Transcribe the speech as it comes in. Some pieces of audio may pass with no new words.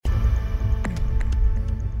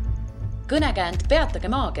Kõnekäänd Peatage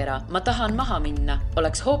maakera, ma tahan maha minna,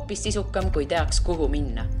 oleks hoopis sisukam, kui teaks, kuhu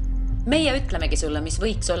minna. Meie ütlemegi sulle, mis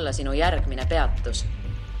võiks olla sinu järgmine peatus.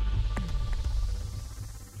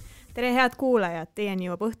 Tere head kuulajad, teieni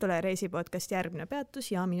jõuab Õhtule reisipodcast Järgmine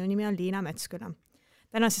peatus ja minu nimi on Liina Metsküla.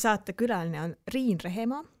 Tänase saate külaline on Riin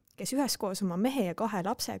Rehemaa, kes üheskoos oma mehe ja 2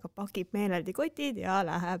 lapsega pakib meeleldi kotid ja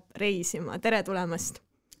läheb reisima. Tere tulemast!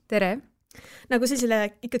 Tere! Nagu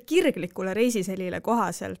sellisele ikka kirglikule reisiselile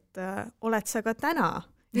kohaselt oled sa ka täna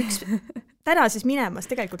siis minemas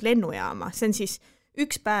tegelikult lennujaama. See on siis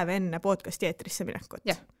 1 päev enne podcasti eetrisse minekut.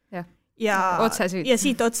 Ja otse siit. Ja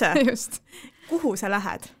siit otse. Just. Kuhu sa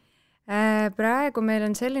lähed? Praegu meil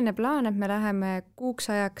on selline plaan, et me läheme kuuks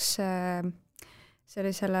ajaks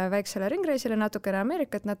sellisele väiksele ringreisile, natukene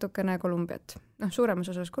Ameerikat, natukene Kolumbiat.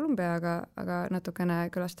 Suuremas osas Kolumbia, aga natukene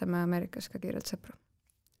külastame Ameerikas ka kiirelt sõpru.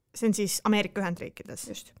 See on siis Ameerika Ühendriikides.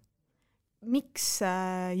 Just. Miks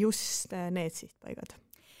just need sihtpaigad?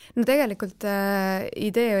 No tegelikult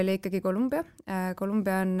idee oli ikkagi Kolumbia.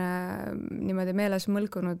 Kolumbia on niimoodi meeles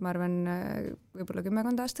mõlkunud, ma arvan, võib-olla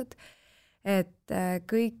 10 aastat. Et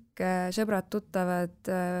kõik sõbrad,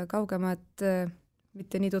 tuttavad, kaugemad,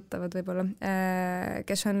 mitte nii tuttavad võib-olla,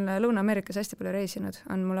 kes on Lõuna-Ameerikas hästi palju reisinud,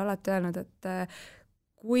 on mulle alati öelnud, et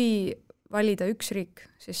kui valida üks riik,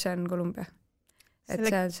 siis see on Kolumbia. Et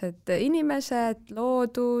sealsed inimesed,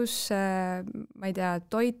 loodus, ma ei tea,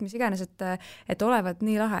 toit, mis iganes, et olevat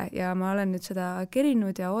nii lahe ja ma olen nüüd seda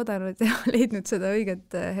kerinud ja oodanud ja leidnud seda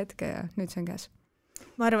õiget hetke ja nüüd see on käes.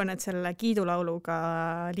 Ma arvan, et selle kiidulauluga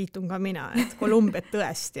liitun ka mina, et Kolumbia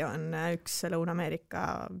tõesti on üks Lõuna-Ameerika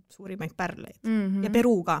suurimaid pärleid. Ja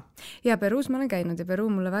Peruu ka. Ja Peruus ma olen käinud ja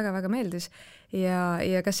Peruu mulle väga-väga meeldis.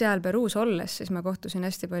 Ja ka seal Peruus olles, siis ma kohtusin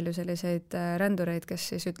hästi palju selliseid rändureid,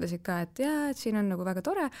 kes siis ütlesid ka, et et siin on nagu väga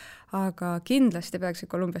tore, aga kindlasti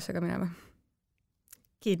peaksid Kolumbiasse ka minema.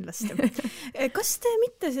 Kindlasti. Kas te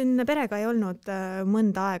mitte siin perega ei olnud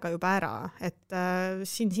mõnda aega juba ära, et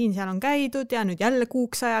siin seal on käidud ja nüüd jälle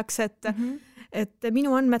kuuks ajaks, et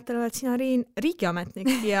minu andmetel oled sina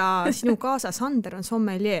riigiametnik ja sinu kaasa Sander on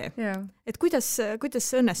sommelier. Et kuidas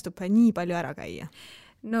õnnestub nii palju ära käia?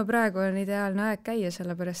 No praegu on ideaalne aeg käia,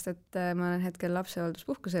 sellepärast, et ma olen hetkel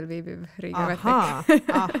lapsehoolduspuhkusel viibiv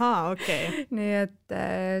riigiametnik. Okay. Nii et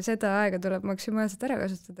seda aega tuleb maksimaalselt ära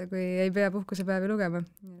kasutada, kui ei pea puhkusepäevi lugema.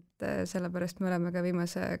 Et sellepärast me oleme ka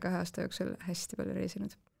viimase 2 aasta jooksul hästi palju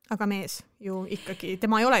reisinud. Aga mees ju ikkagi,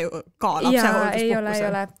 tema ei ole ju ka lapsehoolduspuhkusel. Ei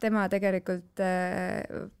ole. Tema tegelikult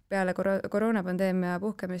peale koroonapandeemia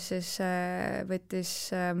puhkemist siis võttis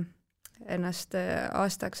ennast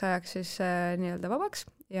aastaks ajaks siis nii-öelda vabaks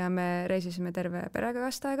ja me reisisime terve perega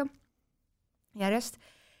aasta järjest.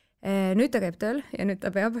 Nüüd ta käib tööl ja nüüd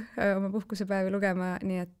ta peab oma puhkusepäevi lugema,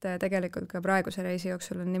 nii et tegelikult ka praeguse reisi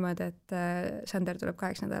jooksul on niimoodi, et Sander tuleb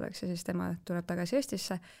 8 nädalaks ja siis tema tuleb tagasi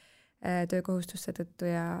Eestisse töökohustuste tõttu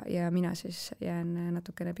ja mina siis jään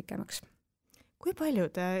natukene pikemaks. Kui palju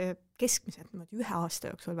te keskmiselt 1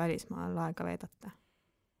 aasta jooksul välismaal aega veedate?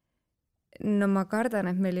 No ma kardan,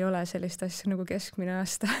 et meil ei ole sellist asja nagu keskmine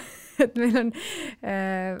aasta. Et meil on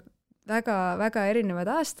väga erinevad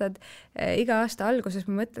aastad. Iga aasta alguses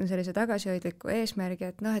ma mõtlen sellise tagasihoidliku eesmärgi,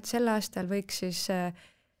 et sel aastal võiks siis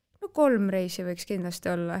 3 reisi võiks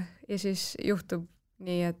kindlasti olla ja siis juhtub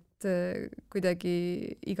nii, et kuidagi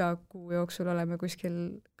iga kuu jooksul oleme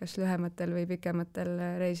kuskil kas lühematel või pikematel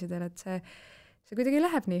reisidel, et see kuidagi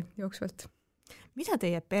läheb nii jooksvalt. Mida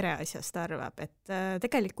teie pereasjast arvab, et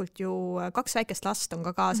tegelikult ju 2 väikest last on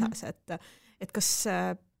ka kaasas, et kas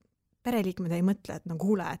pereliikmed ei mõtle, et no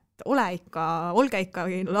kuule, et olge ikka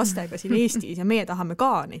lastega siin Eestis ja meie tahame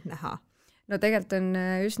ka neid näha? No tegelikult on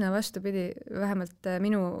üsna vastupidi, vähemalt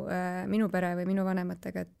minu pere või minu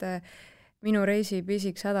vanematega, et minu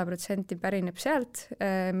reisipisik 100% pärineb sealt.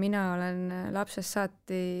 Mina olen lapsest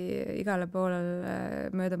saati igale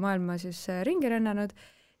poolel mööda maailma siis ringi rännanud.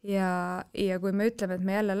 Ja kui me ütleme, et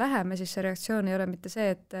me jälle läheme, siis see reaktsioon ei ole mitte see,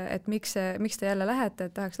 et miks te jälle lähete,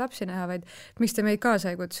 et tahaks lapsi näha, vaid miks te meid kaasa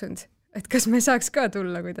ei kutsunud, et kas me saaks ka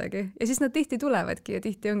tulla kuidagi. Ja siis nad tihti tulevadki ja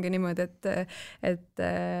tihti ongi niimoodi, et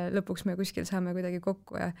lõpuks me kuskil saame kuidagi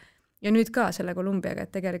kokku ja nüüd ka selle Kolumbiaga,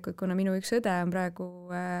 et tegelikult kuna minu üks õde on praegu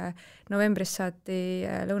novembris saati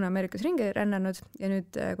Lõuna-Ameerikas ringi rännanud ja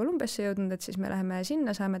nüüd Kolumbiasse jõudnud, et siis me läheme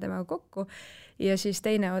sinna, saame temaga kokku ja siis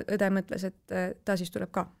teine õde mõtles, et ta siis tuleb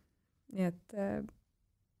ka. Nii et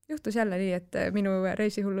juhtus jälle nii, et minu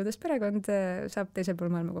reisihulludest perekond saab teisel pool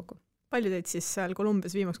maailma kokku. Palju teid siis seal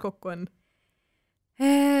Kolumbias viimaks kokku on?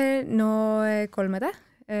 No 3 õde.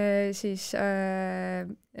 Siis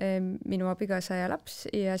minu abikaasa ja laps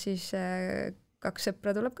ja siis 2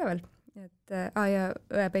 sõpra tuleb ka veel. et ja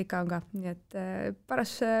õe Peika on ka, nii et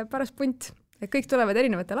paras punt, et kõik tulevad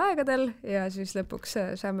erinevatel aegadel ja siis lõpuks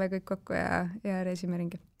saame kõik kokku ja reisime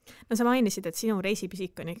ringi. No sa mainisid, et sinu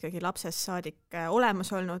reisipisik on ikkagi lapsest saadik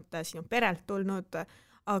olemas olnud, sinu perelt tulnud,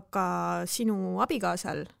 aga sinu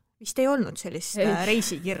abikaasal vist ei olnud sellist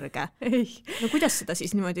reisikirge. No kuidas seda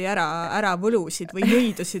siis niimoodi ära võlusid või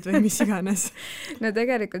nõidusid või mis iganes? No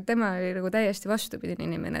tegelikult tema oli nagu täiesti vastupidine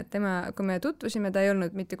inimene, et tema, kui me tutvusime, ta ei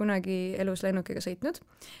olnud mitte kunagi elus lennukiga sõitnud.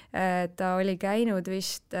 Ta oli käinud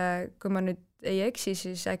vist, kui ma nüüd ei eksi,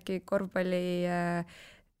 siis äkki korvpalli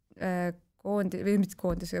või mitte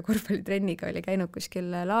koondisega, korvpallitrenniga oli käinud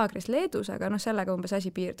kuskil laagris Leedus, aga sellega umbes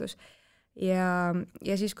asi piirdus. Ja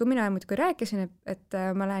siis, kui mina muidugi rääkisin, et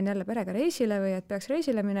ma lähen jälle perega reisile või et peaks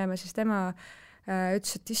reisile minema, siis tema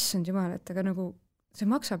ütles, et issand jumal, et aga nagu see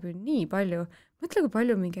maksab ju nii palju. Mõtle, kui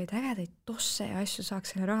palju mingeid ägedaid tosse ja asju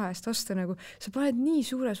saaks selle raha eest osta, nagu sa paned nii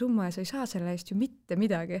suure summa ja sa ei saa selle eest ju mitte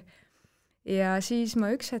midagi. Ja siis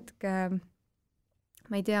ma üks hetk,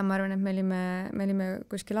 ma ei tea, ma arvan, et me olime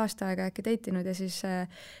kuskil aasta aega äkki deitinud ja siis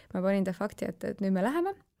ma panin ta fakti, et nüüd me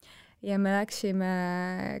läheme. Ja me läksime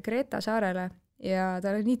Kreeta saarele ja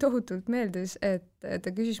talle nii tohutult meeldis, et ta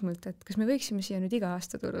küsis mult, et kas me võiksime siia nüüd iga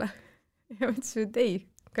aasta tulla. Ja mõtlesin, et ei,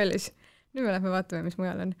 kallis, nüüd me lähme vaatame, mis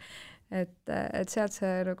mujal on. Et sealt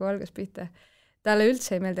see nagu algas pihta. Talle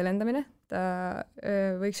üldse ei meeldi lendamine, ta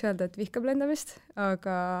võiks öelda, et vihkab lendamist,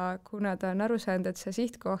 aga kuna ta on aru saanud, et see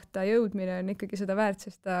sihtkohta jõudmine on ikkagi seda väärt,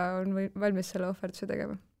 siis ta on valmis selle ohverduse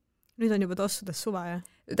tegema. Nüüd on juba tossudes suva, jah?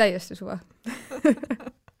 Täiesti suva.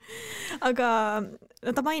 Aga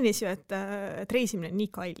ta mainis ju, et reisimine on nii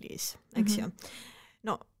kallis, eks ju.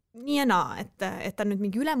 No nii ja naa, et ta nüüd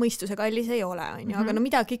mingi ülemõistuse kallis ei ole, aga no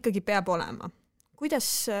midagi ikkagi peab olema.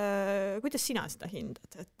 Kuidas sina seda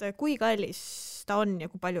hindad, et kui kallis ta on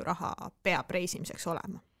ja kui palju raha peab reisimiseks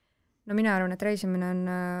olema? No mina arvan, et reisimine on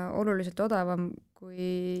oluliselt odavam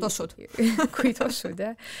kui tossud. Kui tossud,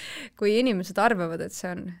 jah. Kui inimesed arvavad, et see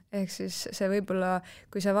on. Ehk siis see võib-olla,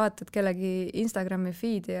 kui sa vaatad kellegi Instagrami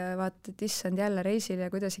feedi ja vaatad, et issand jälle reisil ja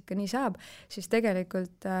kuidas ikka nii saab, siis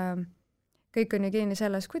tegelikult kõik on ju kinni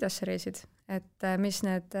selles, kuidas sa reisid. Et mis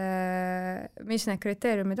need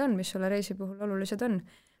kriteeriumid on, mis sulle reisi puhul olulised on.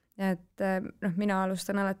 Et mina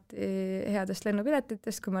alustan alati headest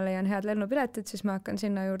lennupiletitest, kui ma leian head lennupiletit, siis ma hakkan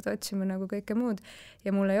sinna juurde otsima nagu kõike muud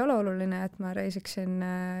ja mul ei ole oluline, et ma reisiksin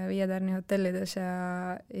 5 tärni hotellides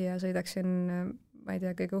ja sõidaksin, ma ei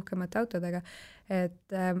tea, kõige uhkemate autodega.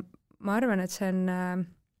 Et ma arvan, et see on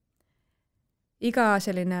iga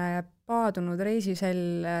selline paadunud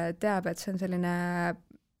reisisell teab, et see on selline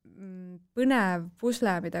põnev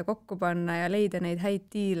pusle, mida kokku panna ja leida neid häid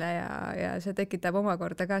diile ja see tekitab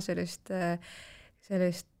omakorda ka sellist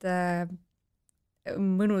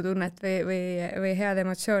mõnutunnet või head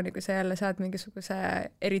emotsiooni, kui sa jälle saad mingisuguse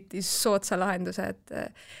eriti sootsa lahenduse,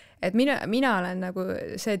 et mina olen nagu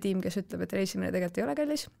see tiim, kes ütleb, et reisimine tegelikult ei ole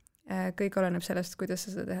kallis. Kõik oleneb sellest, kuidas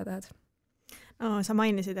sa seda teha tahad. No, sa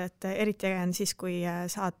mainisid, et eriti äge on siis, kui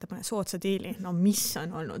saad mõne sootsa diili. No mis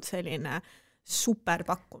on olnud selline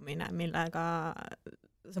superpakkumine, millega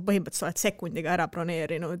sa põhimõtteliselt oled sekundiga ära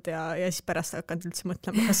broneerinud ja siis pärast hakanud üldse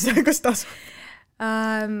mõtlema, kas tasu?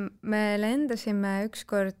 Me lendasime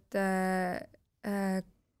ükskord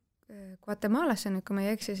Guatemalasse, nüüd kui ma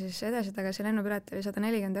ei eksi, siis edasi-tagasi lennupilet oli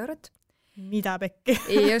 140 €. Mida pekki?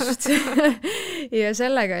 Just. Ja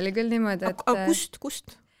sellega oli küll niimoodi, et...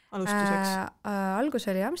 Kust alustuseks? Algus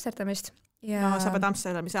oli Amsterdamist. Ja... No, sa pead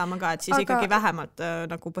Amsterdami saama ka, et siis ikkagi vähemalt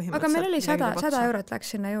nagu põhimõtteliselt... Aga meil oli 100 € läks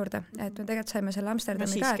sinna juurde, et me tegelikult saime selle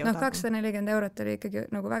Amsterdami ka, et 240 € oli ikkagi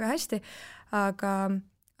nagu väga hästi,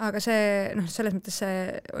 aga see, selles mõttes see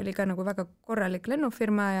oli ka nagu väga korralik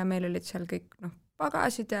lennufirma ja meil olid seal kõik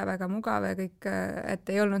pagasid ja väga mugav ja kõik, et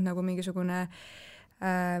ei olnud nagu mingisugune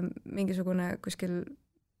kuskil,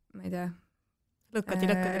 ma ei tea, lõkkadi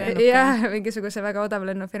lennuk. Jah, mingisuguse väga odav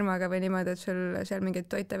lennufirmaga või niimoodi, et sul seal mingeid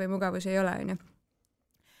toite või mugavusi ei ole.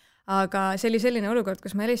 Aga see oli selline olukord,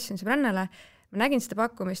 kus ma helistasin sõbrannale, ma nägin seda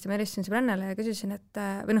pakkumist ja ma helistasin sõbrannale ja küsisin, et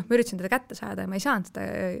ma üritasin teda kätte saada ja ma ei saanud teda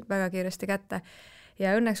väga kiiresti kätte.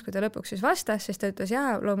 Ja õnneks, kui ta lõpuks siis vastas, siis ta ütles,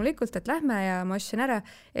 jaa, loomulikult, et lähme ja ma ostsin ära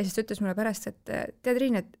ja siis ta ütles mulle pärast, et tead,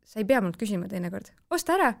 Riin, et sa ei pea mult küsima teinekord.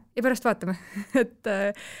 Osta ära ja pärast vaatame. et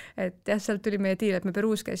jah, sealt tuli meie diil, et me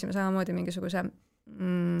Peruus käisime samamoodi mingisuguse,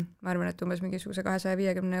 ma arvan, et umbes mingisuguse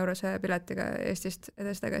 250 € piletiga Eestist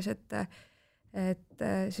edasi-tagasi, et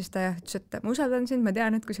siis ta jah, ütles, et ma usaldan sind, ma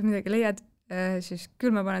tean, et kui sa midagi leiad, siis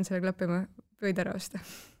küll ma panen selle klappima, võid ära osta.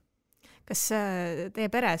 Kas teie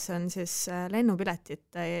peres on siis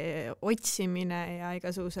lennupiletite otsimine ja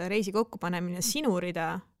igasuguse reisi kokkupanemine sinu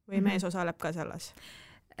rida või mees osaleb ka selles?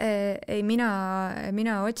 ei,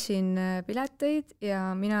 mina otsin pileteid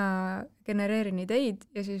ja mina genereerin ideid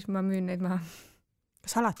ja siis ma müün neid maha.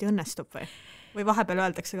 Kas alati õnnestub või vahepeal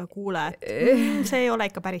öeldakse ka kuule, et see ei ole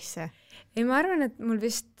ikka päris see? Ei, ma arvan, et mul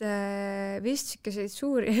vist selliseid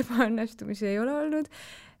suuri ebaõnnestumisi ei ole olnud.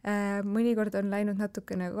 Mõnikord on läinud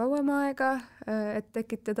natukene kauem aega, et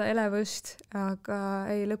tekitada elevust, aga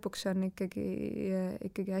ei, lõpuks on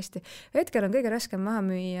ikkagi hästi. Hetkel on kõige raskem maha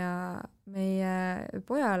müüa meie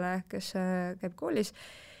pojale, kes käib koolis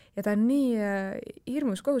ja ta on nii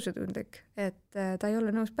hirmus kohusetundlik, et ta ei ole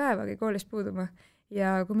nõus päevagi koolist puuduma.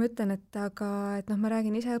 Ja kui ma ütlen, et ma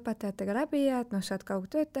räägin ise õpetajatega läbi ja et saad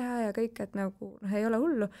kaugtööd teha ja kõik, et ei ole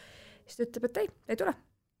hullu, siis ta ütleb, et ei tule.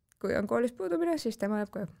 Kui on koolis puudumine, siis tema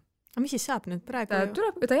jääb koju. Aga mis siis saab nüüd praegu?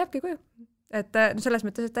 Ta jääbki koju. Et selles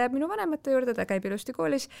mõttes, et ta jääb minu vanemate juurde, ta käib ilusti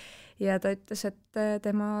koolis ja ta ütles, et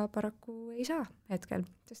tema paraku ei saa hetkel,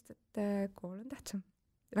 sest et kool on tähtsam.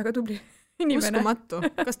 Väga tubli inimene. Uskumatu.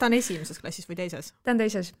 Kas ta on esimeses klassis või teises? Ta on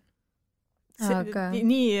teises. Aga...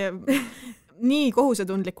 Nii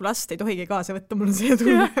kohusetundlikku last ei tohigi kaasa võtta, mul on see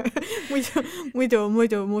tunne.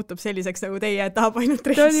 muidu muutub selliseks nagu teie, et tahab ainult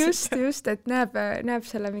reisida. Ta on just, et näeb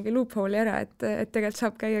selle mingi loophole'i ära, et tegelikult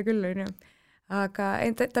saab käia küll. Aga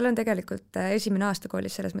tal on tegelikult esimene aasta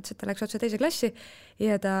koolis selles mõttes, et ta läks otse teise klassi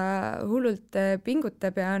ja ta hullult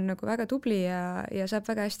pingutab ja on nagu väga tubli ja saab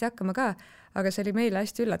väga hästi hakkama ka. Aga see oli meile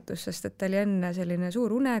hästi üllatus, sest et ta oli enne selline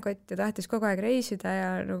suur unekott ja tahtis kogu aeg reisida ja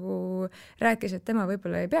nagu rääkis, et tema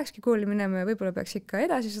võib-olla ei peakski kooli minema ja võib-olla peaks ikka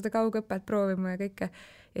edasi seda kaugõpet proovima ja kõike.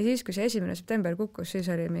 Ja siis, kui see 1. september kukkus,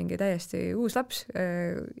 siis oli mingi täiesti uus laps,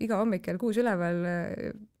 iga hommik kell 6 üleval,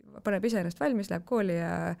 paneb ise ennast valmis, läheb kooli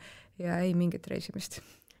ja ei mingit reisimist.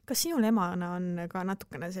 Kas sinul emana on ka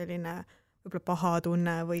natukene selline võib-olla paha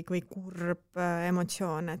tunne või kurb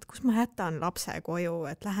emotsioon, et kus ma jätan lapse koju,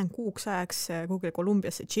 et lähen kuuks ajaks kuhugile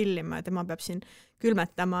Kolumbiasse chillima ja tema peab siin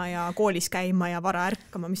külmetama ja koolis käima ja vara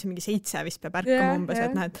ärkama, mis on mingi 7 vist peab ärkama umbes,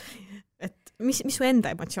 et mis su enda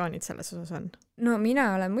emotsioonid selles osas on? No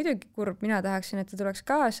mina olen muidugi kurb, mina tahaksin, et ta tuleks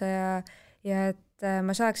kaasa ja et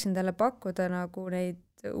ma saaksin talle pakkuda nagu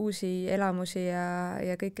neid uusi elamusi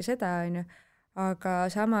ja kõike seda, on ju. Aga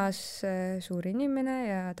samas suur inimene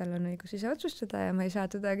ja tal on õigus ise otsustada ja ma ei saa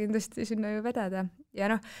teda kindlasti sinna ju vedada. Ja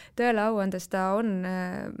tõele au andes ta on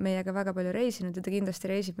meiega väga palju reisinud ja ta kindlasti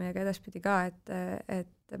reisib meiega edaspidi ka,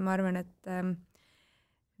 et ma arvan, et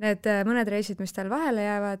need mõned reisid, mis tal vahele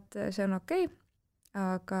jäävad, see on okei,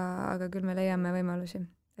 aga küll me leiame võimalusi.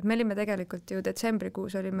 Et me olime tegelikult ju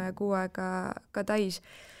detsembrikuus olime 6 aega ka Tais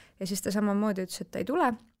ja siis ta samamoodi ütles, et ta ei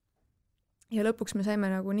tule. Ja lõpuks me saime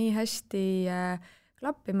nagu nii hästi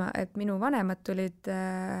klappima, et minu vanemad tulid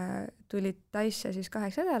Taisse siis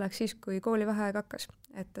 8 nädalaks, siis kui koolivaheaeg hakkas.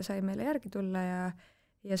 Et ta sai meile järgi tulla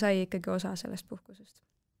ja sai ikkagi osa sellest puhkusest.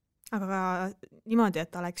 Aga niimoodi,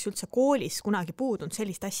 et ta oleks üldse koolis kunagi puudunud,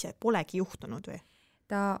 sellist asja polegi juhtunud või?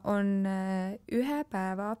 Ta on 1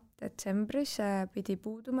 päeva detsembris pidi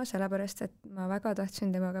puuduma, sellepärast, et ma väga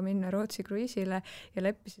tahtsin temaga minna Rootsi kruiisile ja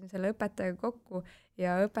leppisin selle õpetajaga kokku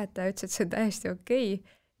ja õpetaja ütles, et see on täiesti okei.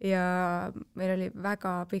 Ja meil oli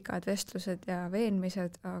väga pikad vestlused ja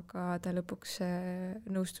veenmised, aga ta lõpuks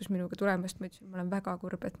nõustus minuga tulemast. Ma ütlesin, ma olen väga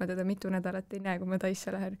kurb, et ma teda mitu nädalat ei näe, kui ma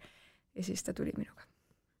Taisse lähen. Ja siis ta tuli minuga.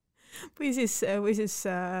 Või siis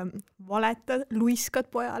valetad, luiskad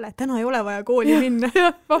pojale, täna ei ole vaja kooli minna.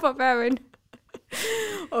 Vaba päev on.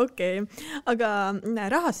 Okei, aga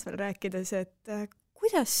rahast veel rääkides, et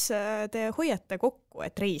kuidas te hoiate kokku,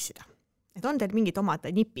 et reisida? Et on teil mingid omad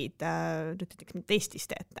nipid, ütleks, mida Eestis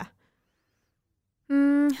teete?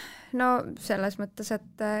 No selles mõttes,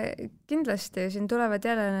 et kindlasti siin tulevad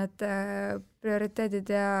jälle need prioriteedid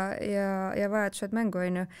ja vajadused mängu,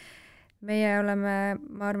 on ju. Meie oleme,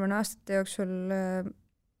 ma arvan, aastate jooksul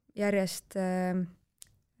järjest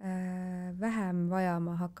vähem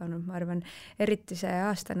vajama hakanud, ma arvan. Eriti see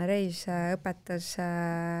aastane reis õpetas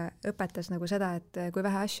nagu seda, et kui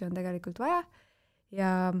vähe asju on tegelikult vaja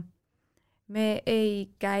ja me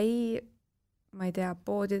ei käi, ma ei tea,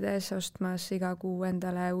 poodides ostmas iga kuu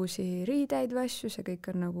endale uusi riideid või asju, see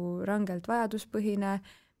kõik on nagu rangelt vajaduspõhine.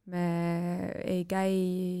 Me ei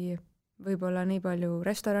käi võib-olla nii palju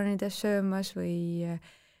restoranides söömas või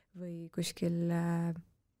kuskil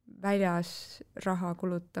väljas raha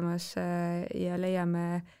kulutamas ja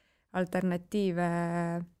leiame alternatiive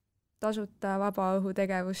tasuta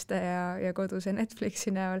vabaõhutegevuste ja koduse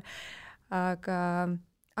Netflixi näol.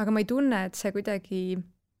 Aga ma ei tunne, et see kuidagi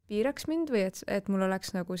piiraks mind või et mul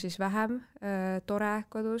oleks nagu siis vähem tore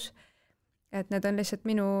kodus. Et need on lihtsalt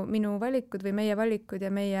minu valikud või meie valikud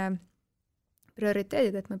ja meie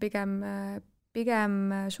prioriteedid, et me pigem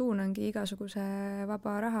suunangi igasuguse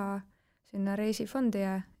vaba raha sinna reisifondi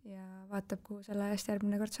ja vaatab, kuhu selle eest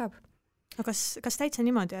järgmine kord saab. No kas täitsa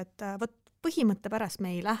niimoodi, et võt põhimõtte pärast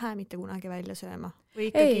me ei lähe mitte kunagi välja sööma? Või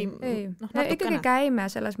ikkagi, ikkagi käime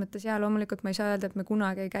selles mõttes ja loomulikult ma ei saa öelda, et me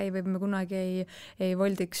kunagi ei käi või me kunagi ei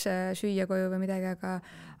voldiks süüa koju või midagi,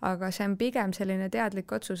 aga see on pigem selline teadlik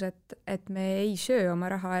otsus, et me ei söö oma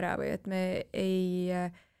raha ära või et me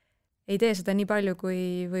ei tee seda nii palju, kui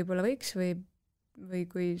võib-olla võiks või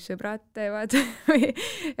kui sõbrad teevad või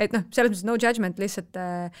et selles mõttes no judgment lihtsalt,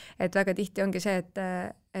 et väga tihti ongi see,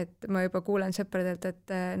 et ma juba kuulen sõpradelt,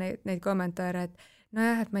 et neid kommentaare, et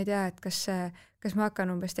nojah, et ma ei tea, et kas ma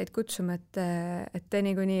hakkan umbes teid kutsuma, et te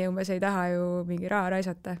niikuinii umbes ei taha ju mingi raha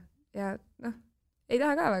raisata ja ei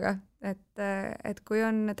taha ka väga, et kui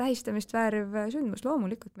on tähistamist vääriv sündmus,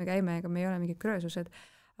 loomulikult me käime, ega me ei ole mingid kröösused,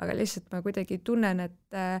 aga lihtsalt ma kuidagi tunnen, et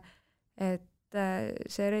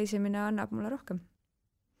see reisimine annab mulle rohkem.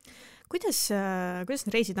 Kuidas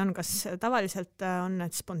need reisid on? Kas tavaliselt on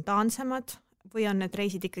need spontaansemad või on need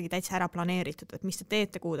reisid ikkagi täitsa ära planeeritud, et mis te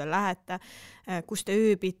teete, kuhu te lähete, kus te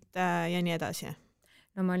ööbite ja nii edasi?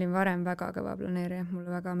 No ma olin varem väga kõva planeerija,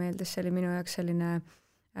 mulle väga meeldis, see oli minu jaoks selline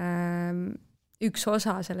üks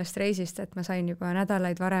osa sellest reisist, et ma sain juba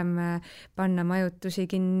nädalaid varem panna majutusi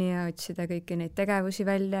kinni ja otsida kõiki neid tegevusi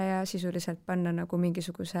välja ja sisuliselt panna nagu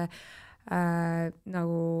mingisuguse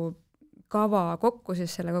nagu kava kokku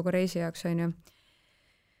siis selle kogu reisi jaoks, on ju.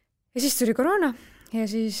 Ja siis tuli koroona ja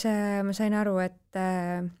siis ma sain aru, et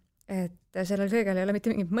sellel kõigel ei ole mitte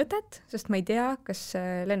mingit mõtet, sest ma ei tea, kas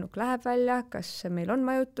lennuk läheb välja, kas meil on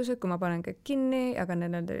majutused, kui ma panen kõik kinni, aga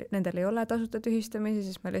nendel ei ole tasuta tühistamisi,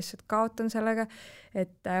 siis ma lihtsalt kaotan sellega,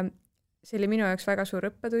 et see oli minu jaoks väga suur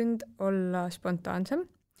õppetund olla spontaansem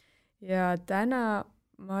ja täna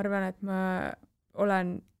ma arvan, et ma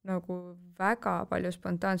olen nagu väga palju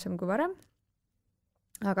spontaansem kui varem,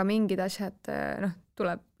 aga mingid asjad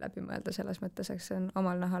tuleb läbi mõelda selles mõttes, eks see on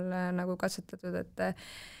omal nahal nagu katsetatud,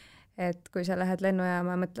 et kui sa lähed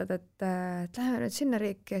lennujaama ja mõtled, et läheme nüüd sinna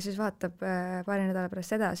riiki ja siis vaatab paari nädala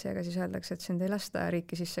pärast edasi, aga siis öeldakse, et sind ei lasta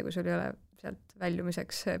riiki sisse, kui sul ei ole sealt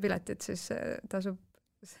väljumiseks piletit, siis tasub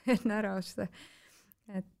enne ära osta.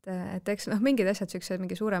 Et eks mingid asjad sellised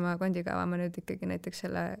mingi suurema kondikava ma nüüd ikkagi näiteks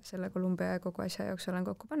selle Kolumbia kogu asja jaoks olen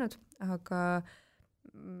kokku pannud, aga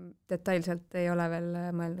detailselt ei ole veel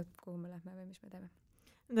mõelnud, kuhu me lähme või mis me teeme.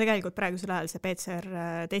 Tegelikult praegusel ajal see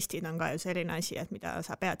PCR-testid on ka ju selline asi, et mida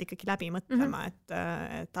sa pead ikkagi läbi mõtlema,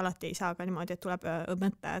 et alati ei saa ka niimoodi, et tuleb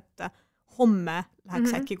mõte, et homme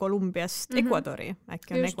läheks äkki Kolumbiast Ecuadori,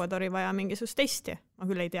 äkki on Ecuadori vaja mingisugust testi. Ma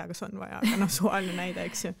küll ei tea, kas on vaja, aga suvaline näide,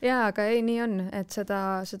 eks ju. Jaa, aga ei, nii on, et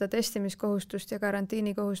seda testimiskohustust ja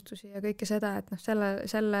karantiinikohustusi ja kõike seda, et see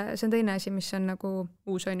on teine asi, mis on nagu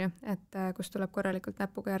uus, on ju, et kus tuleb korralikult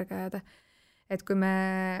näpuga järge ajada. Et kui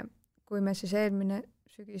me siis eelmine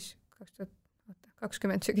sügis,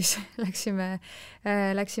 2020 sügis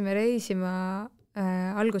läksime reisima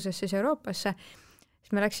alguses siis Euroopasse,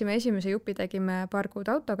 me läksime esimese jupi, tegime paar kuud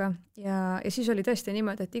autoga ja siis oli tõesti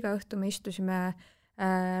niimoodi, et iga õhtu me istusime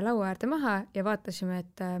laua äärde maha ja vaatasime,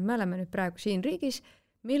 et me oleme nüüd praegu siin riigis,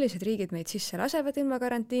 millised riigid meid sisse lasevad ilma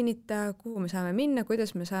karantiinita, kuhu me saame minna,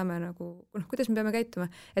 kuidas me saame kuidas me peame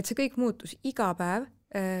käituma, et see kõik muutus iga päev,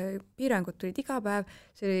 piirangud tulid iga päev,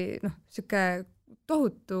 see oli siuke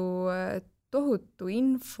tohutu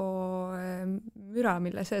info müra,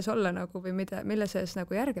 mille sees olla või mille sees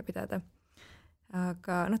järge pidada.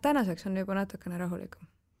 Aga tänaseks on juba natukene rahulikum.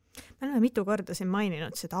 Me oleme mitu korda siin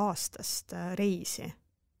maininud seda aastast reisi.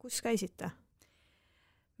 Kus käisite?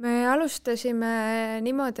 Me alustasime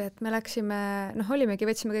niimoodi, et me läksime,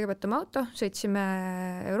 võtsime kõigepealt oma auto, sõitsime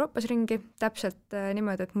Euroopas ringi, täpselt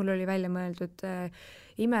niimoodi, et mul oli välja mõeldud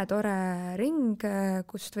imetore ring,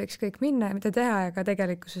 kust võiks kõik minna ja mida teha, aga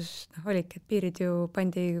tegelikkuses oligi, et piirid ju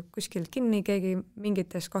pandi kuskilt kinni, keegi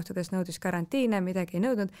mingites kohtades nõudis karantiine, midagi ei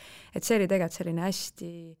nõudnud, et see oli tegelikult selline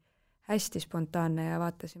hästi spontaanne ja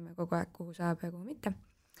vaatasime kogu aeg, kuhu saab ja kuhu mitte.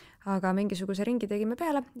 Aga mingisuguse ringi tegime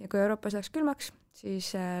peale ja kui Euroopas läks külmaks,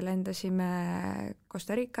 siis lendasime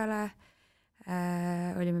Costa Ricale,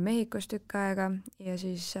 olime Mehhikos tükk aega ja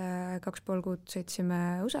siis 2,5 kuud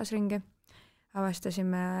sõitsime USAs ringi.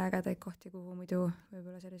 Avastasime ägedaid kohti, kuhu muidu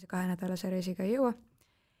võib-olla sellise 2-nädalase reisiga ei jõua.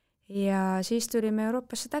 Ja siis tulime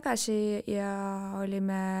Euroopasse tagasi ja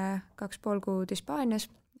olime 2,5 kuud Hispaanias.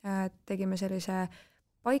 Tegime sellise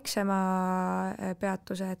paiksema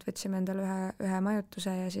peatuse, et võtsime endale ühe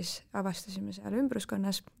majutuse ja siis avastasime seal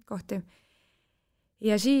ümbruskonnas kohti.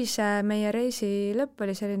 Ja siis meie reisi lõpp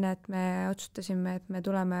oli selline, et me otsustasime, et me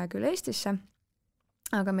tuleme küll Eestisse,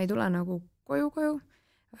 aga me ei tule nagu koju,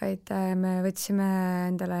 vaid me võtsime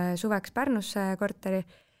endale suveks Pärnusse korteri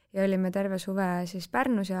ja olime terve suve siis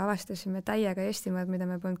Pärnus ja avastasime täiega Eestimaad, mida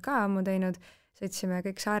me polnud ka ammu teinud. Sõitsime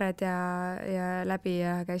kõik saared ja läbi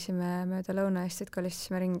ja käisime mööda Lõuna-Eestit,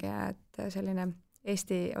 kolistasime ringi ja et selline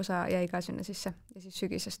Eesti osa jäi ka sinna sisse. Ja siis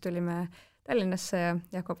sügisest tulime Tallinnasse ja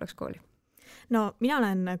Jakob läks kooli. No mina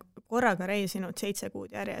olen korraga reisinud 7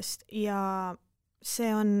 kuud järjest ja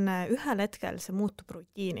see on ühel hetkel, see muutub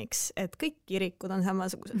rutiiniks, et kõik kirikud on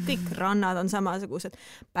samasugused, kõik rannad on samasugused,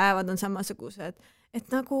 päevad on samasugused,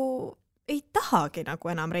 et nagu ei tahagi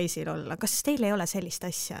nagu enam reisil olla. Kas teil ei ole sellist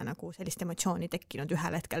asja, nagu sellist emotsiooni tekkinud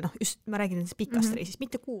ühel hetkel? Noh, just ma räägin pikast reisist,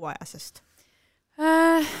 mitte kuuajasest.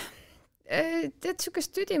 Tead,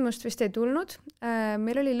 sukest tüdimust vist ei tulnud.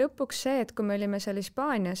 Meil oli lõpuks see, et kui me olime seal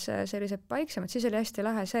Hispaanias sellised paiksemad, siis oli hästi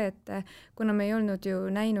lahe see, et kuna me ei olnud ju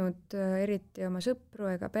näinud eriti oma sõpru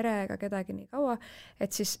ega pere ega kedagi nii kaua,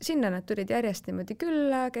 et siis sinna nad tulid järjest niimoodi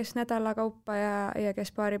külla, kes nädala kaupa ja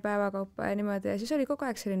kes paari päeva kaupa ja niimoodi ja siis oli kogu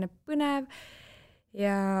aeg selline põnev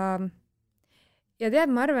ja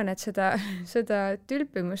tead, ma arvan, et seda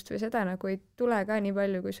tülpimust või seda nagu ei tule ka nii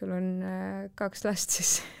palju, kui sul on 2 last,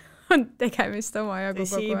 siis on tegemist omajagu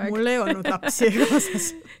kogu aeg. Mul ei olnud lapsi kaasas.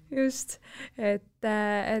 Just, et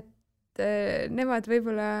nemad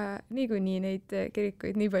võib-olla niikuinii neid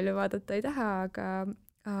kirikuid nii palju vaadata ei taha,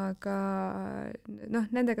 aga noh,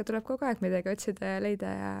 nendega tuleb kogu aeg midagi otsida ja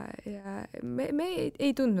leida ja me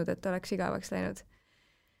ei tundnud, et oleks igavaks läinud.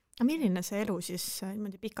 Aga milline see elu siis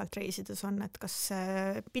niimoodi pikalt reisides on, et kas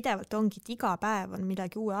pidevalt ongi, et iga päev on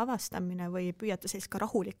midagi uue avastamine või püüate sellist ka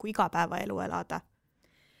rahulikku igapäevaelu elada?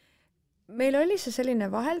 Meil oli see selline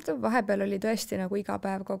vahelduv, vahepeal oli tõesti nagu iga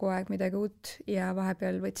päev kogu aeg midagi uut ja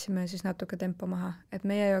vahepeal võtsime siis natuke tempo maha. Et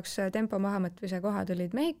meie jaoks tempo mahamõtmise kohad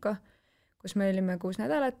olid Mehhiko, kus me olime 6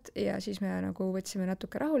 nädalat ja siis me nagu võtsime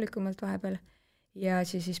natuke rahulikumalt vahepeal ja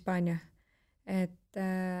siis Hispaania. Et,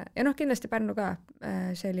 ja noh, kindlasti Pärnu ka,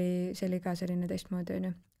 see oli ka selline teistmoodi, on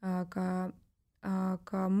ju.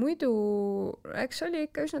 Aga muidu, eks oli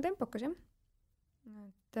ikka üsna tempokas, jah.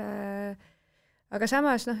 Et aga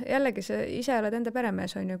samas, noh, jällegi sa ise oled enda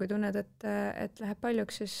peremees, on ju, kui tunned, et läheb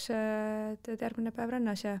paljuks, siis teed järgmine päev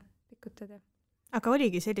rannas ja pikutad. Aga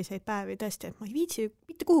oligi selliseid päevi tõesti, et ma ei viitsi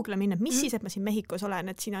mitte kuhugile minna, mis siis, et ma siin Mehhikos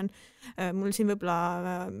olen, et siin on, mul siin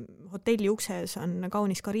võib-olla hotelli ukses on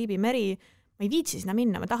kaunis Kariibi meri, ma ei viitsi sinna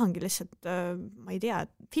minna, ma tahangi lihtsalt, ma ei tea,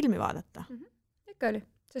 filmi vaadata. Ikka oli,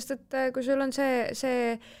 sest et kui sul on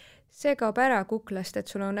see kaob ära kuklast,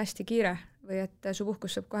 et sul on hästi kiire või et su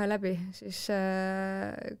puhkus saab kohe läbi, siis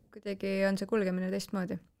kuidagi on see kulgemine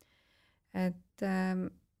teistmoodi. Et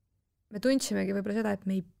me tundsimegi võib-olla seda, et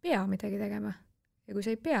me ei pea midagi tegema. Ja kui sa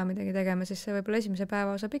ei pea midagi tegema, siis sa võib-olla esimese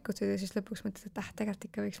päeva osa pikutad ja siis lõpuks mõtled, et tegelikult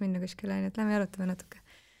ikka võiks minna kuskile, et lähme jalutame natuke.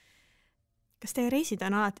 Kas teie reisid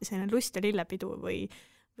on alati selline lust ja lillepidu või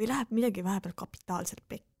läheb midagi vahepeal kapitaalselt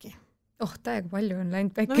pekki? Täiega palju on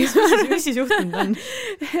läinud pekki. No, mis siis juhtunud on?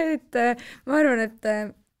 Et ma arvan, et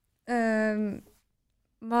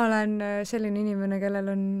ma olen selline inimene, kellel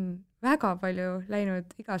on väga palju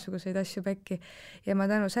läinud igasuguseid asju pekki ja ma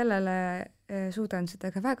tänu sellele suudan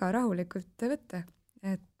seda ka väga rahulikult võtta.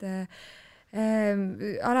 Et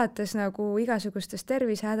alates nagu igasugustest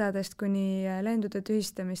tervisehädadest kuni lendude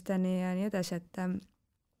tühistamisteni ja nii edasi, et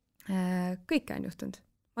kõike on juhtunud.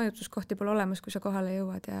 Majutuskohti pole olemas, kui sa kohale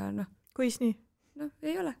jõuad ja noh. Kuis nii? Noh,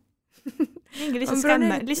 ei ole.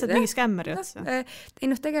 lihtsalt mingi skämmeri otsa.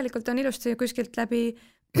 Tegelikult on ilusti kuskilt läbi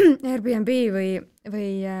Airbnb või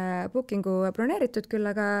bookingu broneeritud küll,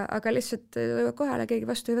 aga lihtsalt kohale keegi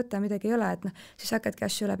vastu ei võta, midagi ei ole, et noh, siis hakkadki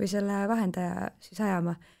asju läbi selle vahendaja siis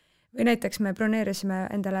ajama. Või näiteks me broneerisime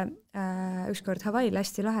endale ükskord Hawaii'l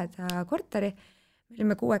hästi laheda korteri, me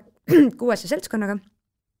olime 6 seltskonnaga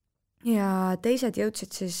ja teised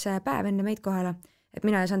jõudsid siis päev enne meid kohale, et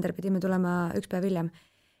mina ja Sander pidime tulema 1 päev hiljem.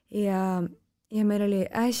 Ja meil oli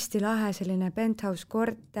hästi lahe selline penthouse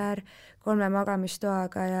korter 3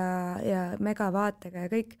 magamistoaga ja megavaatega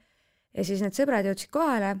ja kõik. Ja siis need sõbrad jõudsid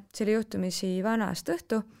kohale, see oli juhtumisi vanast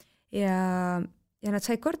õhtu ja nad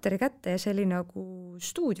said korteri kätte ja see oli nagu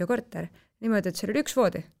stuudiokorter. Niimoodi, et seal oli 1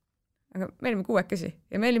 voodi. Aga me olime 6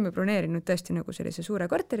 ja me olime broneerinud tõesti nagu sellise suure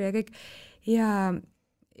korteri ja kõik.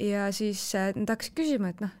 Ja siis nad hakkasid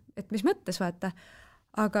küsima, et noh, et mis mõttes vaata.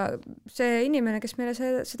 Aga see inimene, kes meile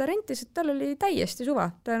seda rentis, et tal oli täiesti suva.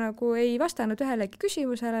 Ta nagu ei vastanud ühelegi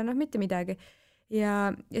küsimusele, noh mitte midagi.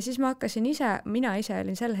 Ja siis mina ise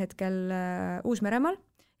olin sel hetkel Uus-Meremaal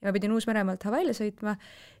ja ma pidin Uus-Meremaalt Hawaii'le sõitma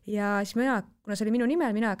ja siis kuna see oli minu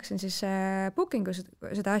nimel, mina hakkasin siis bookingu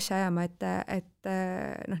seda asja ajama, et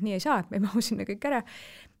noh, nii ei saa, me ei mahu sinna kõik ära.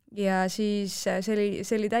 ja siis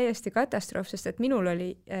see oli täiesti katastroof, sest et minul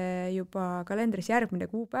oli juba kalendris järgmine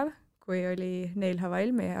kuupäev, kui oli neil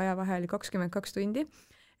Hawaii'l, meie ajavahe oli 22 tundi.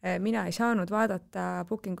 Mina ei saanud vaadata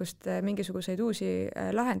bookingust mingisuguseid uusi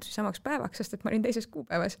lahendusi samaks päevaks, sest et ma olin teises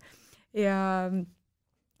kuupäevas.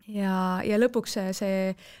 Ja lõpuks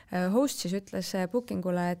see host siis ütles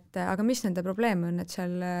bookingule, et aga mis nende probleem on, et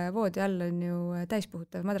seal voodi all on ju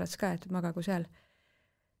täispuhutav madrats ka, et magagu seal.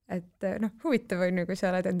 Et huvitav on ju, kui sa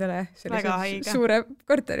oled endale suure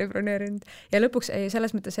korteri broneerinud. Ja lõpuks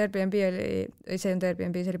selles mõttes Airbnb oli, see on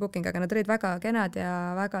Airbnb, see oli booking, aga nad olid väga kenad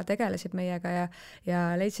ja väga tegelesid meiega ja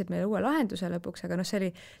leidsid meile uue lahenduse lõpuks, aga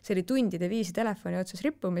see oli tundide viisi telefoni otsas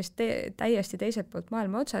rippumist täiesti teiselt poolt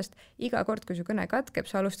maailma otsast. Iga kord, kui su kõne katkeb,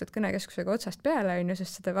 sa alustad kõnekeskusega otsast peale,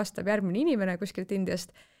 sest seda vastab järgmine inimene kuskilt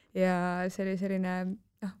Indiast ja see oli selline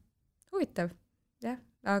huvitav, jah.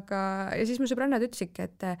 Ja siis mu sõbrannad ütlesidki,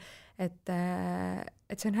 et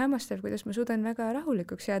see on hämmastav, kuidas ma suudan väga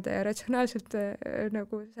rahulikuks jääda ja ratsionaalselt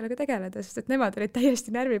nagu sellega tegeleda, sest et nemad olid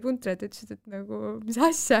täiesti närvipuntrad, ütlesid, et nagu, mis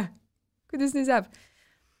asja, kuidas nii saab?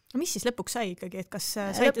 Mis siis lõpuks sai ikkagi, et kas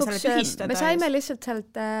saite selle tühistada? Me saime lihtsalt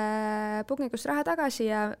sealt bookingust raha tagasi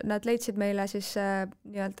ja nad leidsid meile siis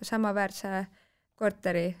nii-öelda samaväärse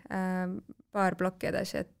korteri paar plokki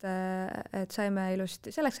edasi, et saime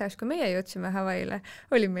ilusti, selleks ajaks, kui meie jõudsime Hawaii'le,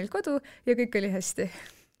 oli meil kodu ja kõik oli hästi.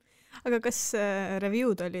 Aga kas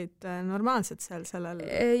review'd olid normaalsed seal sellel?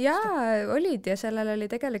 Jaa, olid ja sellel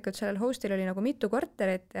hostil oli nagu mitu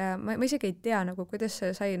korterit ja ma isegi ei tea, nagu, kuidas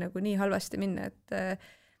see sai nagu nii halvasti minna, et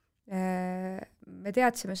me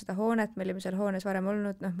teadsime seda hoonet, me olime seal hoones varem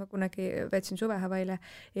olnud, ma kunagi veetsin suve Hawaii'le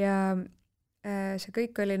ja see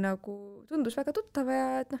kõik oli nagu, tundus väga tuttav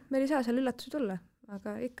ja et meil ei saa seal üllatusi tulla,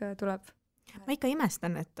 aga ikka tuleb. Ma ikka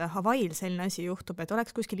imestan, et Hawaii'l selline asi juhtub, et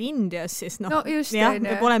oleks kuskil Indias, siis just,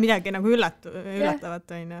 pole midagi nagu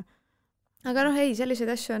üllatavat, on ju. Aga ei,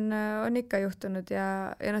 selliseid asju on ikka juhtunud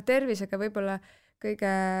ja tervisega võib-olla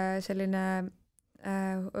kõige selline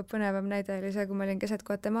põnevam näide oli see, kui ma olin keset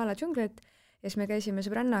Guatemala džunglit ja siis me käisime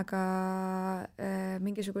sõbrannaga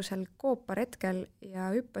mingisugusel kooparhetkel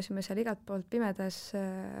ja hüppasime seal igalt poolt pimedas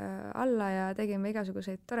alla ja tegime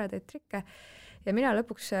igasuguseid toredaid trikke. Ja mina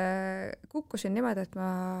lõpuks kukkusin niimoodi, et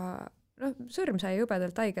sõrm sai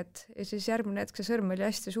jubedalt haiget ja siis järgmine hetk see sõrm oli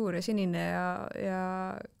hästi suur ja sinine ja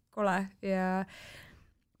kole ja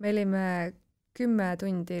me olime 10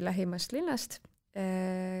 tundi lähimast linnast,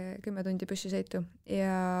 10 tundi bussisõitu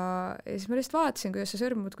ja siis ma lihtsalt vaatasin, kuidas see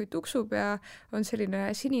sõrm muudkui tuksub ja on selline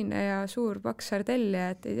sinine ja suur paks sardell ja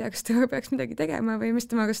et ei tea, kas ta peaks midagi tegema või mis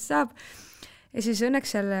temaga saab. Ja siis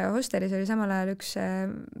õnneks seal hostelis oli samal ajal üks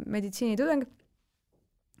meditsiinitudeng,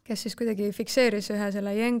 kes siis kuidagi fikseeris ühe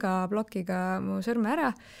selle jenga plokiga mu sõrme ära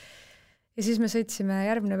ja siis me sõitsime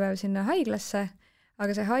järgmine päev sinna haiglasse,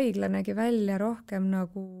 aga see haigla nägi välja rohkem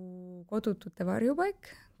nagu kodutute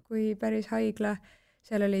varjupaik kui päris haigla.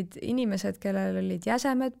 Seal olid inimesed, kellel olid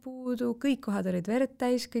jäsemed puudu, kõik kohad olid verd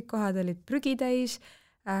täis, kõik kohad olid prügi täis,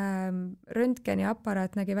 röntgeni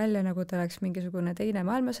aparaat nägi välja, nagu ta oleks mingisugune teise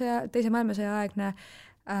maailmasõja aegne,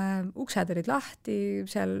 uksed olid lahti,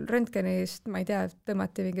 seal röntgenist, ma ei tea,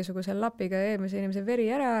 tõmmati mingisugusel lapiga eelmise inimese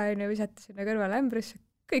veri ära ja visati sinna kõrvale ämbrisse,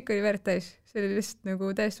 kõik oli verd täis, see oli lihtsalt nagu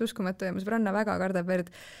täiesti uskumatu ja mu sõbranna väga kardab verd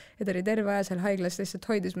ja ta oli terve aja seal haiglas, lihtsalt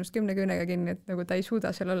hoidis must 10 küünega kinni, et nagu ta ei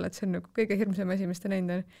suuda seal olla, et see on nagu kõige hirmsam asi, mis ta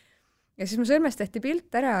näinud on. Ja siis mu sõrmest tehti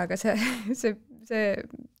pilt ära, aga see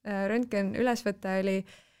röntgen ülesvõte oli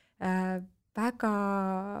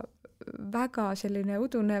väga selline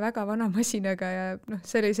udune, väga vana masinaga ja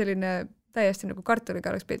see oli selline täiesti nagu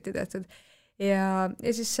kartuliga oleks pilti tehtud. Ja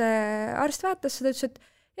siis arst vaatas seda, ütles, et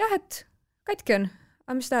jah, et katki on.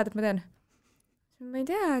 Aga mis tahad, et ma teen? Ma ei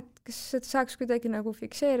tea, et kas seda saaks kuidagi nagu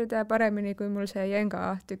fikseerida paremini, kui mul see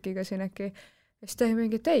jenga tükiga siin äkki. Ja siis ta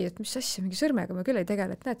mingi, et ei, et mis asja, mingi sõrmega ma küll ei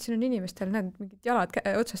tegele, et näed, siin on inimestel näed mingid jalad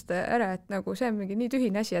otsast ära, et nagu see on mingi nii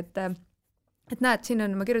tühine asi, et näed, siin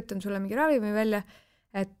on, ma kirjutan sulle mingi ravimi välja,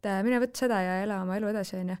 et mine võtta seda ja ela oma elu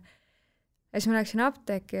edasi, on ju. Ja siis ma läksin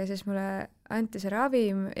apteeki ja siis mulle anti see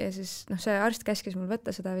ravim ja siis see arst käskis mul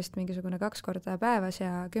võtta seda vist mingisugune 2 korda päevas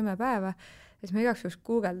ja 10 päeva. Ja siis ma igaks juhuks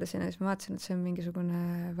guugeldasin ja siis ma vaatasin, et see on mingisugune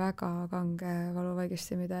väga kange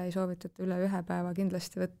valuvaigisti, mida ei soovitata üle 1 päeva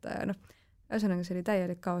kindlasti võtta ja ühesõnaga see oli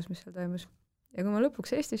täielik kaos, mis seal toimus. Ja kui ma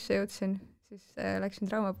lõpuks Eestisse jõudsin, siis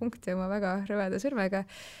läksin traumapunkti oma väga rõveda sõrmega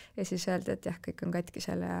ja siis öeldi, et jah, kõik on katki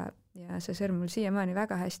seal ja see sõrm mul siiamaani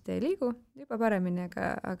väga hästi ei liigu, juba paremini,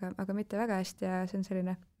 aga mitte väga hästi ja see on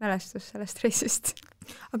selline mälestus sellest reisist.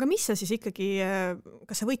 Aga mis sa siis ikkagi,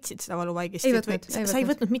 kas sa võtsid seda valuvaigistit? Sa ei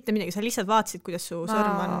võtnud mitte midagi, sa lihtsalt vaatasid, kuidas su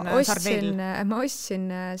sõrm on sardeel? Ma ostsin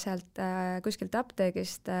sealt kuskilt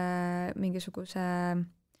apteegist mingisuguse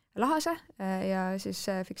lahase ja siis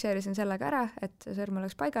fikseerisin sellega ära, et sõrm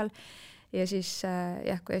oleks paigal. Ja siis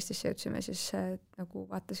kui Eestisse jõudsime, siis nagu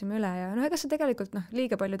vaatasime üle ja ega see tegelikult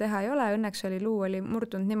liiga palju teha ei ole, õnneks luu oli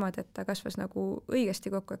murdunud niimoodi, et ta kasvas nagu õigesti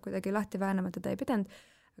kokku, et kuidagi lahti väänama teda ei pidanud,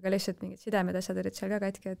 aga lihtsalt mingid sidemed asjad olid seal ka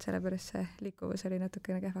katki, et sellepärast see liikuvus oli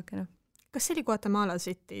natukene kehvakene. Kas see oli Guatemala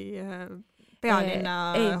City pealinna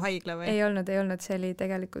haigla või? Ei olnud, see oli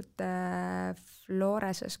tegelikult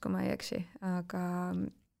Floreses, kui ma ei eksi, aga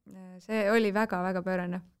see oli väga-väga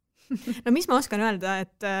pöörane. No mis ma oskan öelda,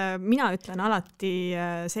 et mina ütlen alati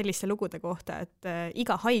selliste lugude kohta, et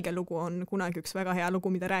iga haige lugu on kunagi üks väga hea lugu,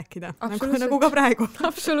 mida rääkida. Nagu ka praegu.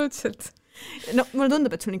 Absoluutselt. No mulle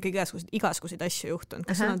tundub, et sul on ikka igasuguseid asju juhtunud.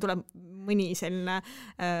 Kas sul tuleb mõni selline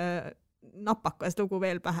napakas lugu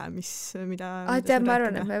veel pähe, mida ma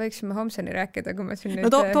arvan, et me võiksime homseni rääkida, kui ma siin nüüd...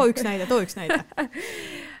 No too üks näide.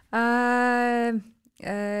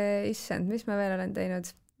 Issand, mis ma veel olen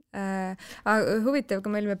teinud? Huvitav,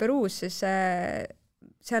 kui me olime Peruus, siis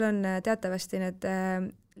seal on teatavasti need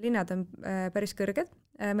linnad on päris kõrged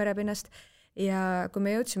merepinnast ja kui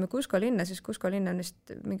me jõudsime Cusco linna, siis Cusco linn on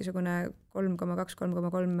vist mingisugune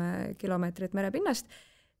 3,2-3,3 kilomeetrit merepinnast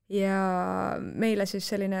ja meile siis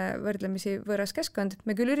selline võrdlemisi võõras keskkond.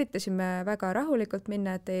 Me küll üritasime väga rahulikult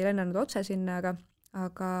minna, et ei lennanud otse sinna,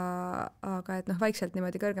 aga et vaikselt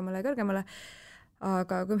niimoodi kõrgemale ja kõrgemale.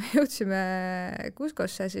 Aga kui me jõudsime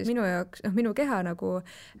Cuscosse, siis minu jaoks, minu keha nagu,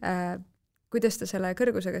 kuidas ta selle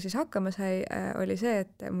kõrgusega siis hakkama sai, oli see,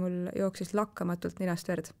 et mul jooksis lakkamatult ninast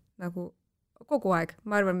verd, nagu kogu aeg.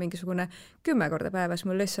 Ma arvan, mingisugune 10 korda päevas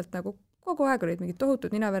mul lihtsalt nagu kogu aeg olid mingid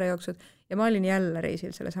tohutud ninaverejooksud ja ma olin jälle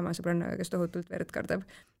reisil selle sama sõbrannaga, kes tohutult verd kardab.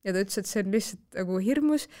 Ja ta ütles, et see on lihtsalt nagu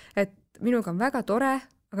hirmus, et minuga on väga tore,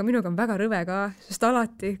 aga minuga on väga rõve ka, sest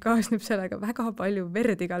alati kaasneb sellega väga palju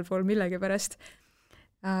verd igal pool millegi pärast.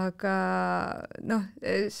 Aga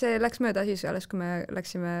see läks mööda siis alles, kui me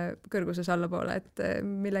läksime kõrguses allapoole, et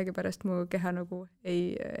millegi pärast mu keha nagu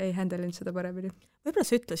ei händelinud seda paremini. Võib-olla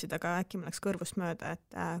sa ütlesid, aga äkki ma läks kõrvust mööda,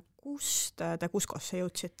 et kust te Cuscosse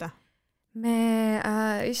jõudsite?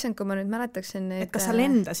 Issand, kui ma nüüd mäletaksin neid... Et kas sa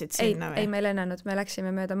lendasid sinna või? Ei, me ei lennanud, me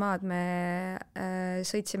läksime mööda maad, me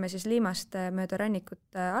sõitsime siis Limast mööda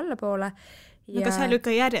rannikut allapoole. Ja... Aga seal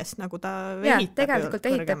ikka järjest nagu ta ehitab tegelikult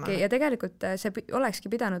ehitabki ja tegelikult see olekski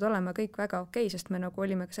pidanud olema kõik väga okei, sest me nagu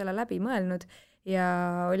olime ka selle läbi mõelnud ja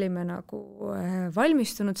olime nagu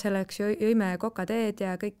valmistunud selleks, jõime kokateed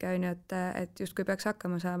ja kõike on ju, et just kui peaks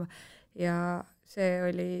hakkama saama ja see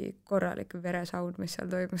oli korralik veresaun, mis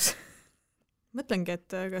seal toimus. Mõtlengi,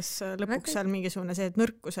 et kas lõpuks seal mingisugune see, et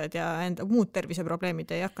nõrkused ja enda muud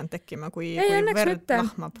terviseprobleemid ei hakanud tekkima, kui verd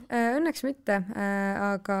lahmab? Õnneks mitte,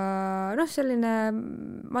 aga selline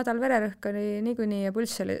madal vererõhk oli niikuinii ja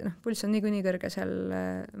pulss on niikuinii kõrge seal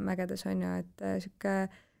mägedes on ju, et siuke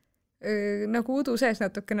nagu udu sees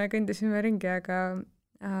natukene kõndisime ringi, aga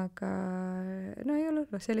ei ole,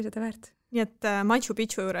 see oli seda väärt. Nii et Machu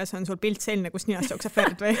Picchu juures on sul pilt selline, kus ninast jookseb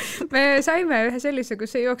verd või? Me saime ühe sellise,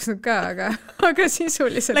 kus ei jooksnud ka, aga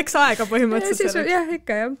sisuliselt. Läks aega põhimõtteliselt. Jah,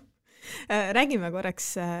 ikka jah. Räägime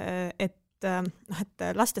korraks, et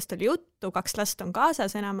lastest oli juttu, 2 last on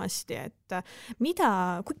kaasas enamasti, et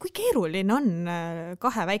kui keeruline on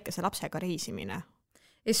 2 väikese lapsega reisimine?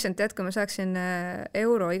 Issand, tead, kui ma saaksin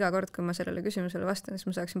euro iga kord, kui ma sellele küsimusele vastan, siis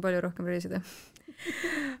ma saaksin palju rohkem reisida.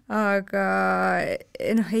 Aga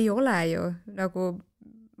ei ole ju, nagu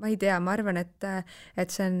ma ei tea, ma arvan, et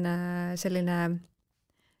see on selline,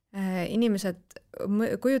 inimesed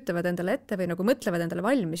kujutavad endale ette või nagu mõtlevad endale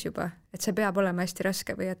valmis juba, et see peab olema hästi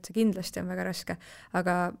raske või et see kindlasti on väga raske,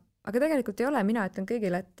 aga tegelikult ei ole, mina ütlen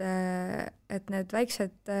kõigile, et need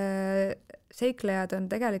väiksed seiklejad on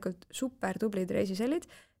tegelikult super tublid reisiselid,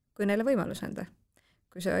 kui neile võimalus anda.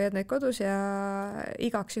 Kui sa hoiad neid kodus ja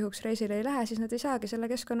igaks juhuks reisile ei lähe, siis nad ei saagi selle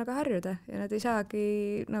keskkonnaga harjuda ja nad ei saagi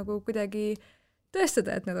nagu kuidagi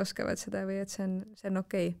tõestada, et nad oskavad seda või et see on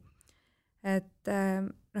okei. Et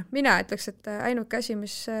mina ütleks, et ainuke asi,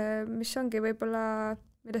 mis ongi võib-olla,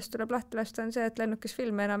 millest tuleb lahti lasta, on see, et lennukis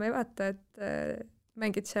filme enam ei vaata, et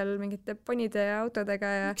mängid seal mingite ponide ja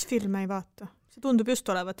autodega ja... Miks filme ei vaata? See tundub just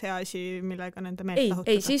olevat hea asi, millega nende meelt lahutada.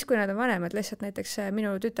 Ei, siis kui nad on vanemad, lihtsalt näiteks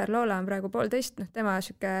minu tütar Loola on praegu 1,5, tema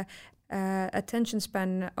süke attention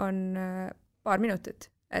span on paar minutit,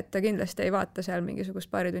 et ta kindlasti ei vaata seal mingisugust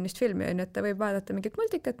paaritunnist filmi, et ta võib vaadata mingit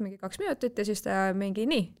multikat, mingi 2 minutit ja siis ta mingi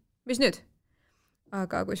nii, mis nüüd?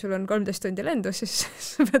 aga kui sul on 13 tundi lendu, siis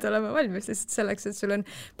sa pead olema valmis lihtsalt selleks, et sul on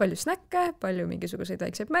palju snäkke, palju mingisuguseid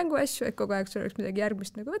väikseid mänguasju, et kogu aeg sul oleks midagi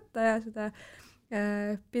järgmist nagu võtta ja seda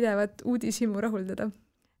pidevat uudishimu rahuldada.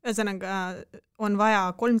 Ühesõnaga on vaja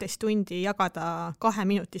 13 tundi jagada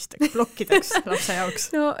 2-minutisteks plokkideks lapse jaoks.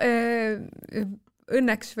 No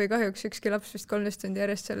õnneks või kahjuks ükski laps vist 13 tundi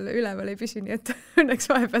järjest seal üleval ei püsi, nii et õnneks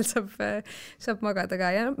vahepeal saab magada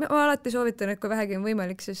ka. Ja ma alati soovitan, et kui vähegi on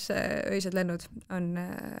võimalik, siis öised lennud on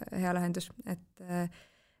hea lahendus.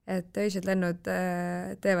 Et öised lennud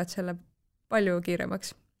teevad selle palju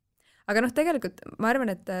kiiremaks. Aga tegelikult ma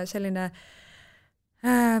arvan, et selline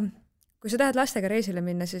kui sa tahad lastega reisile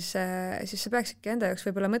minna, siis sa peaksidki enda jaoks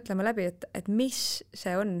võib-olla mõtlema läbi, et mis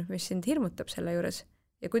see on, mis sind hirmutab selle juures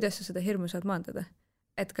ja kuidas sa seda hirmu saad maandada.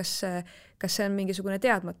 Et kas see on mingisugune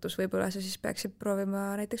teadmatus, võib-olla sa siis peaksid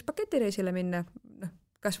proovima näiteks paketireisile minna,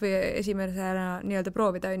 kas või esimesena nii-öelda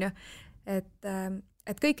proovida, on ju,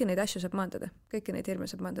 et kõiki neid asju saab maandada, kõiki neid hirme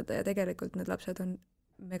saab maandada ja tegelikult need lapsed on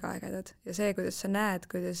mega ägedad ja see, kuidas sa näed,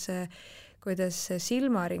 kuidas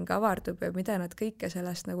silmaring avardub ja mida nad kõike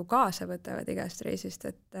sellest nagu kaasa võtavad igast reisist,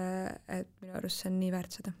 et minu arust see on nii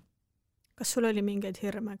väärt seda. Kas sul oli mingeid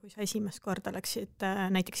hirme, kui sa esimest korda läksid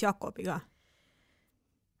näiteks Jakobiga?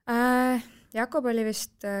 Jakob oli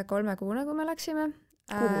vist 3 kuune, kui me läksime.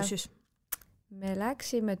 Kuhu siis? Me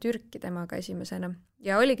läksime Türki temaga esimesena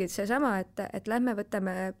ja oligi seesama, et lähme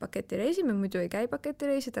võtame paketireisi, me muidu ei käi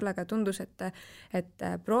paketireisidel, aga tundus, et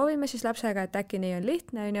proovime siis lapsega, et äkki nii on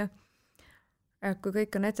lihtne, on ju. Kui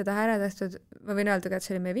kõik on ette taha ära tehtud, ma võin öelda, et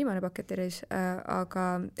see oli meie viimane paketireis,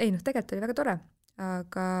 aga tegelikult oli väga tore.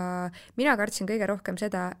 Aga mina kartsin kõige rohkem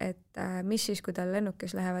seda, et mis siis, kui tal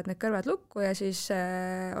lennukis lähevad need kõrvad lukku ja siis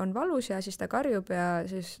on valus ja siis ta karjub ja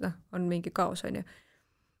siis on mingi kaos, on ju.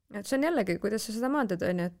 Et see on jällegi, kuidas sa seda maandad,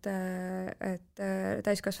 on ju, et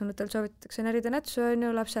täiskasvanutel soovitatakse närida nätsu, on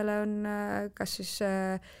ju, lapsele on kas siis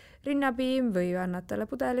rinnapiim või annad talle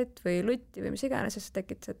pudelit või lutti või mis iganes, et sa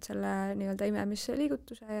tekitad selle nii-öelda imemise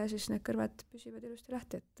liigutuse ja siis need kõrvad püsivad ilusti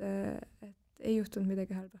lahti, et ei juhtunud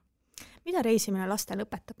midagi halba. Mida reisimine lastele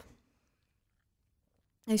õpetab?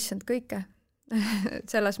 Issand, kõike.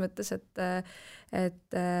 Selles mõttes,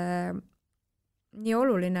 et nii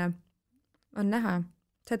oluline on näha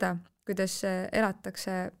seda, kuidas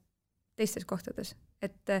elatakse teistes kohtades.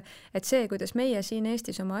 Et see, kuidas meie siin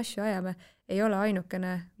Eestis oma asju ajame, ei ole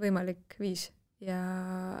ainukene võimalik viis. Ja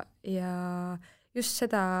just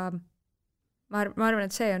seda, ma arvan,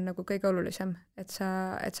 et see on nagu kõige olulisem, et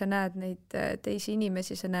sa näed neid teisi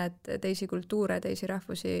inimesi, sa näed teisi kultuure, teisi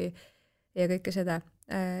rahvusi ja kõike seda.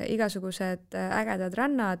 Igasugused ägedad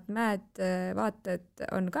rannad, mäed, vaated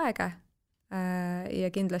on ka äge ja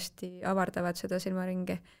kindlasti avardavad seda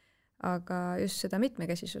silmaringi. Aga just seda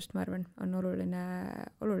mitmekesisust, ma arvan, on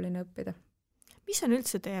oluline õppida. Mis on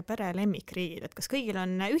üldse teie pere lemmikriigid? Et kas kõigil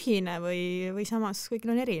on ühine või samas kõigil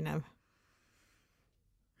on erinev?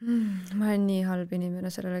 Ma olen nii halb inimene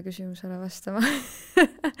sellele küsimusele vastama.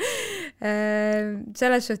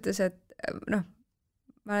 Selles suhtes, et ma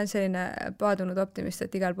olen selline paadunud optimist,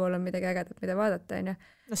 et igal pool on midagi ägedat, mida vaadata, on ju.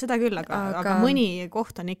 No seda küll, aga mõni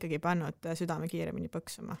koht on ikkagi pannud südame kiiremini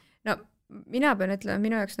põksuma. No mina pean ütlema,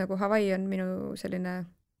 minu jaoks nagu Hawaii on minu selline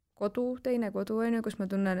teine kodu, on ju, kus ma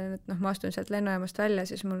tunnen, et ma astun sealt lennujaamast välja,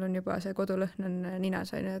 siis mul on juba see kodulõhn on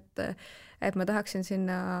ninas, on ju, et ma tahaksin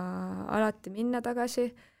sinna alati minna tagasi.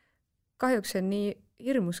 Kahjuks see on nii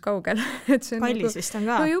hirmus kaugel. Kallis vist on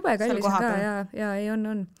ka. No jube kallis on ka, ja ei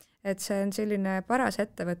on. Et see on selline paras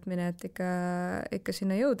ettevõtmine, et ikka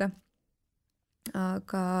sinna jõuda.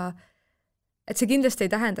 Aga et see kindlasti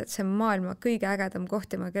ei tähenda, et see on maailma kõige ägedam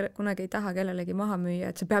koht ja ma kunagi ei taha kellelegi maha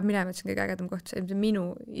müüa, et see peab minema, et see on kõige ägedam koht, see on minu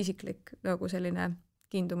isiklik nagu selline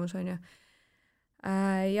kiindumus, on ju.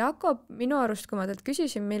 Jakob, minu arust, kui ma talt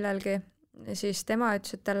küsisin millelgi, siis tema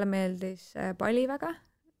ütles, et talle meeldis Bali väga.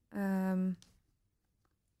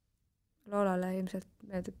 Loolale ilmselt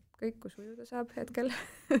meeldib kõik, kus ujuda saab hetkel.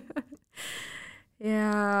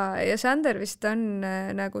 Ja Sander vist on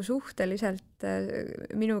nagu suhteliselt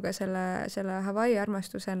minuga selle Hawaii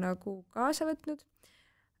armastuse nagu kaasa võtnud.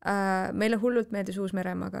 Meile hullult meeldis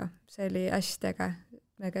Uus-Meremaaga, see oli hästi äge.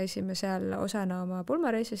 Me käisime seal osana oma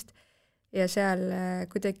pulmareisist ja seal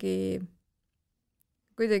kuidagi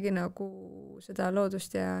nagu seda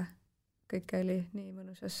loodust ja kõike oli nii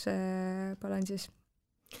mõnusas balansis.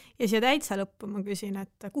 Ja siia täitsa lõppu ma küsin,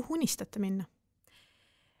 et kuhu unistate minna?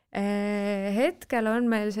 Hetkel on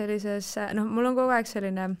meil sellises, mul on kogu aeg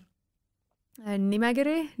selline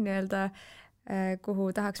nimekiri nii-öelda, kuhu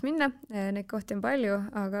tahaks minna. Neid kohti on palju,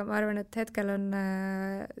 aga ma arvan, et hetkel on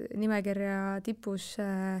nimekirja tipus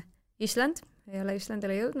Island ei ole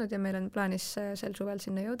Islandile jõudnud ja meil on plaanis sel suvel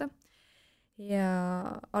sinna jõuda. Ja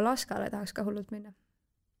Alaskale tahaks ka hullult minna.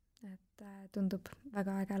 Et tundub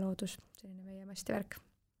väga äge loodus, selline meie mastivärk.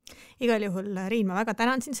 Igal juhul, Riin, ma väga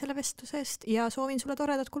tänan sind selle vestluse eest ja soovin sulle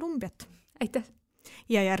toredat Kolumbiat. Aitäh!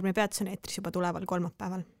 Ja järgmine peatus on eetris juba tuleval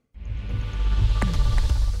kolmapäeval.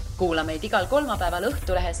 Kuula meid igal kolmapäeval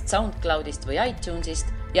Õhtulehest, SoundCloudist või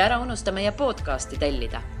iTunesist ja ära unusta meie podcasti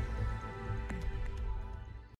tellida.